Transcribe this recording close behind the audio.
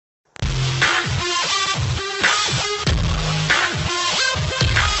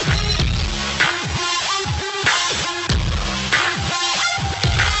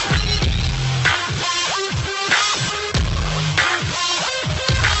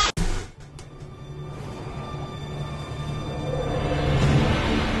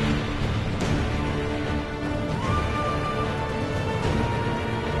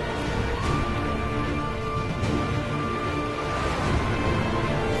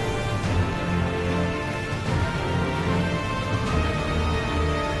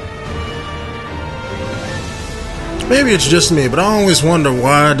Maybe it's just me, but I always wonder,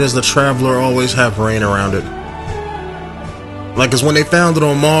 why does the Traveler always have rain around it? Like, cause when they found it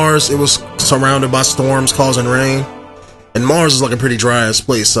on Mars, it was surrounded by storms causing rain. And Mars is like a pretty dry ass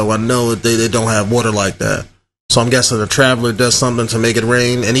place, so I know that they don't have water like that. So I'm guessing the Traveler does something to make it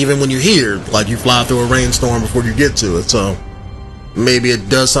rain. And even when you're here, like, you fly through a rainstorm before you get to it, so maybe it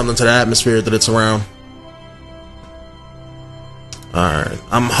does something to the atmosphere that it's around. Alright,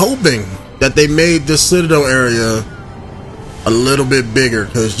 I'm hoping that they made this Citadel area a little bit bigger,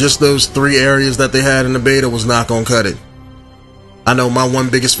 because just those 3 areas that they had in the beta was not going to cut it. I know my one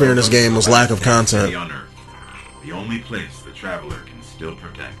biggest fear in this game was lack of content. The only place the Traveler can still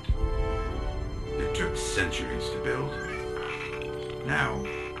protect. It took centuries to build. Now,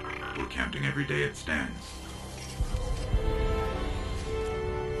 we're counting every day it stands.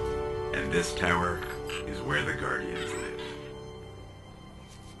 And this tower is where the Guardians live.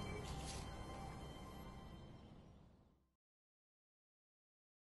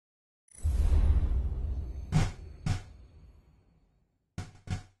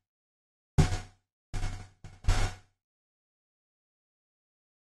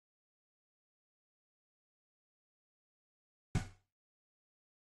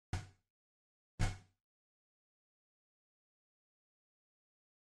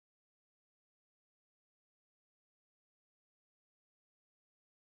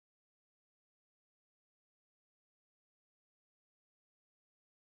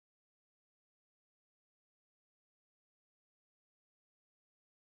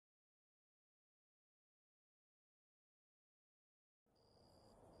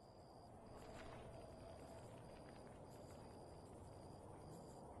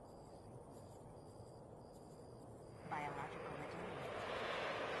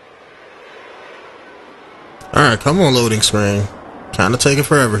 Alright, come on, loading screen. Kinda taking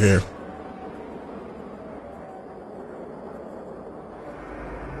forever here.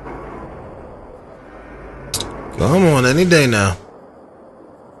 Come on, any day now.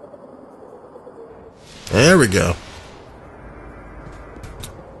 There we go.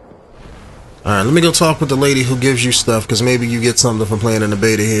 Alright, let me go talk with the lady who gives you stuff, because maybe you get something from playing in the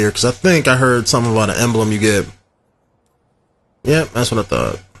beta here, because I think I heard something about an emblem you get. Yep, that's what I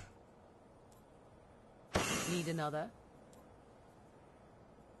thought. Need another?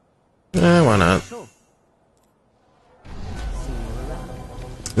 Yeah, why not? Sure.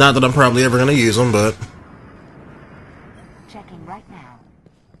 Not that I'm probably ever going to use them, but... Checking right now.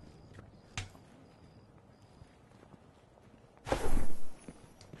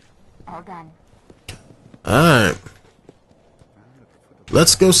 All done. Alright.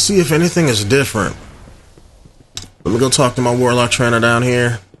 Let's go see if anything is different. Let me go talk to my Warlock trainer down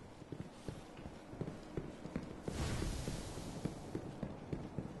here.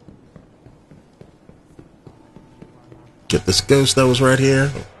 Get this ghost that was right here.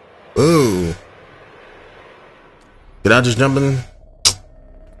 Ooh. Did I just jump in?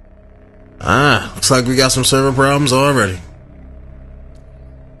 Ah, looks like we got some server problems already.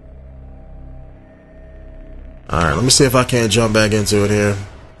 Alright, let me see if I can't jump back into it here.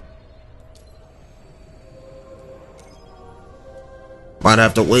 Might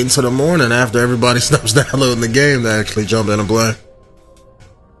have to wait until the morning after everybody stops downloading the game to actually jump in and play.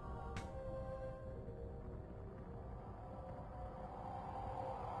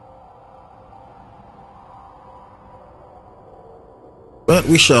 But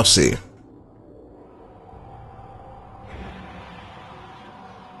we shall see.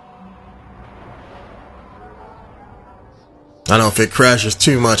 I know if it crashes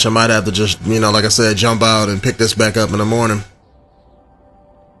too much, I might have to just, you know, like I said, jump out and pick this back up in the morning.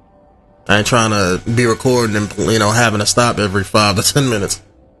 I ain't trying to be recording and, you know, having to stop every 5 to 10 minutes.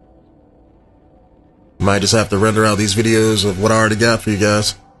 Might just have to render out these videos of what I already got for you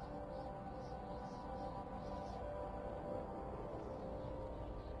guys.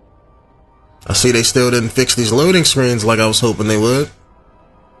 I see they still didn't fix these loading screens like I was hoping they would.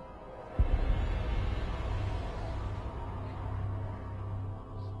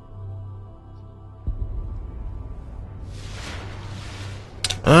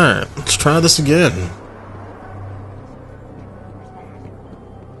 Alright, let's try this again.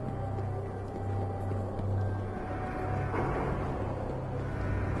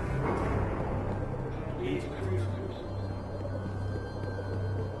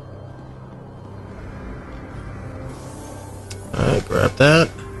 Alright, grab that.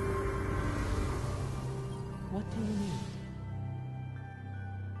 What do you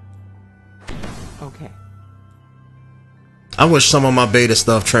need? Okay. I wish some of my beta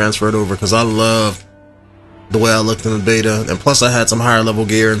stuff transferred over, because I love the way I looked in the beta, and plus I had some higher level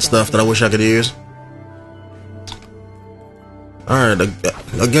gear and stuff that I wish I could use. Alright,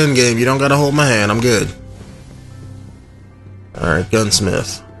 a gun game. You don't gotta hold my hand. I'm good. Alright,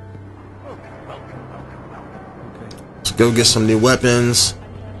 gunsmith. Let's go get some new weapons.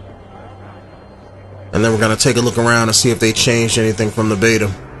 And then we're gonna take a look around and see if they changed anything from the beta.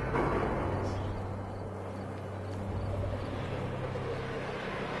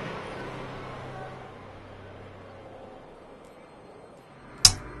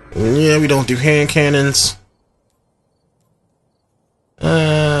 Yeah, we don't do hand cannons.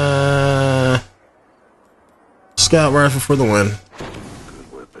 Scout rifle for the win.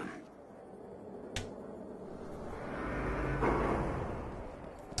 Good weapon.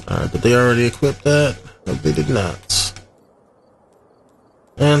 Alright, did they already equip that? No, they did not.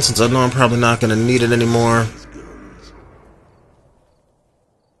 And since I know I'm probably not going to need it anymore,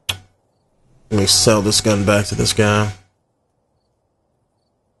 let me sell this gun back to this guy.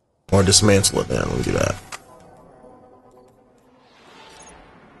 Or dismantle it down. Let me do that.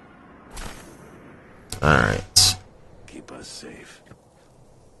 Alright. Keep us safe.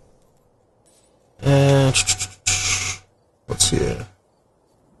 And let's see here.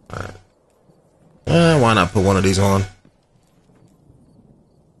 Alright. Why not put one of these on?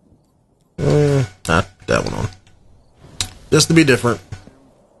 Not put that one on. Just to be different.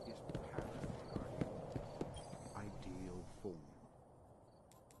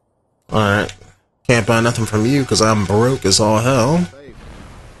 Alright. Can't buy nothing from you because I'm broke as all hell.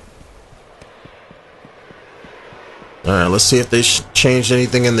 Alright, let's see if they changed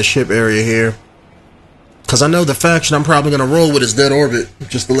anything in the ship area here. Because I know the faction I'm probably going to roll with is Dead Orbit,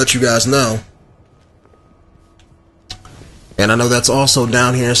 just to let you guys know. And I know that's also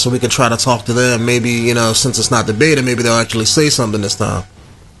down here, so we can try to talk to them. Maybe, you know, since it's not the beta, maybe they'll actually say something this time.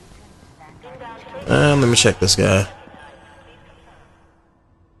 Let me check this guy.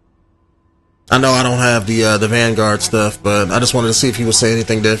 I know I don't have the Vanguard stuff, but I just wanted to see if he would say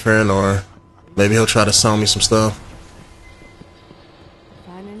anything different, or maybe he'll try to sell me some stuff.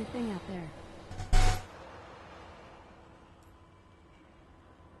 Find anything out there?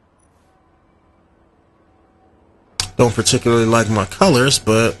 Don't particularly like my colors,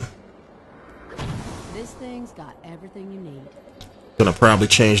 but This thing's got everything you need. gonna probably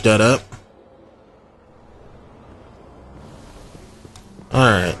change that up.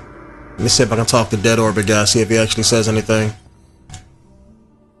 Alright. Let me see if I can talk to Dead Orbit guy, see if he actually says anything.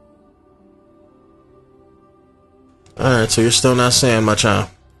 Alright, so you're still not saying much, huh?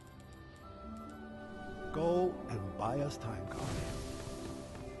 Go and buy us time, Connie.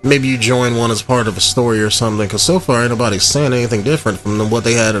 Maybe you join one as part of a story or something, because so far ain't nobody saying anything different from what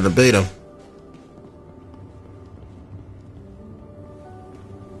they had in the beta.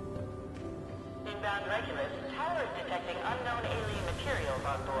 Inbound Regulus, tower is detecting unknown alien materials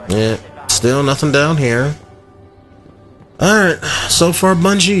on board. Yeah, still nothing down here. Alright, so far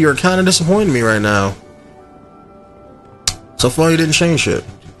Bungie, you're kind of disappointing me right now. So far you didn't change shit.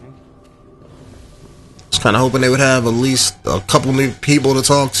 Just kind of hoping they would have at least a couple new people to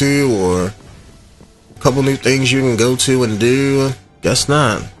talk to, or a couple new things you can go to and do. Guess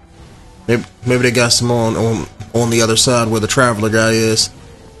not. Maybe they got some on the other side where the Traveler guy is.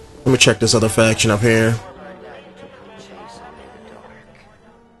 Let me check this other faction up here.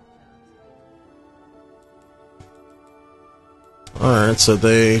 Alright, so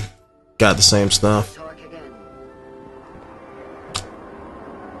they got the same stuff.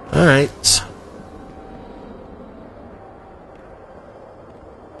 Alright.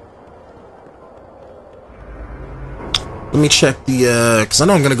 Let me check the, because I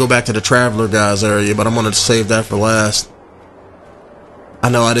know I'm going to go back to the Traveler guys area, but I wanted to save that for last. I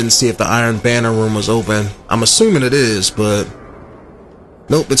know I didn't see if the Iron Banner room was open. I'm assuming it is, but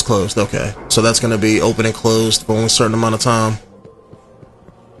nope, it's closed. Okay, so that's going to be open and closed for only a certain amount of time.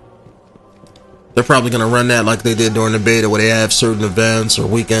 They're probably going to run that like they did during the beta, where they have certain events or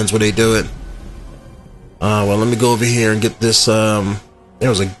weekends where they do it. Well, let me go over here and get this, there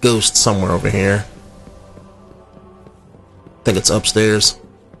was a ghost somewhere over here. I think it's upstairs.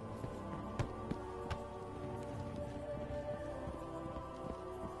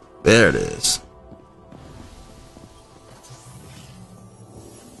 There it is.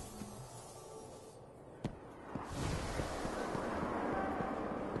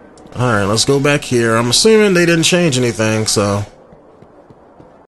 Alright, let's go back here. I'm assuming they didn't change anything, so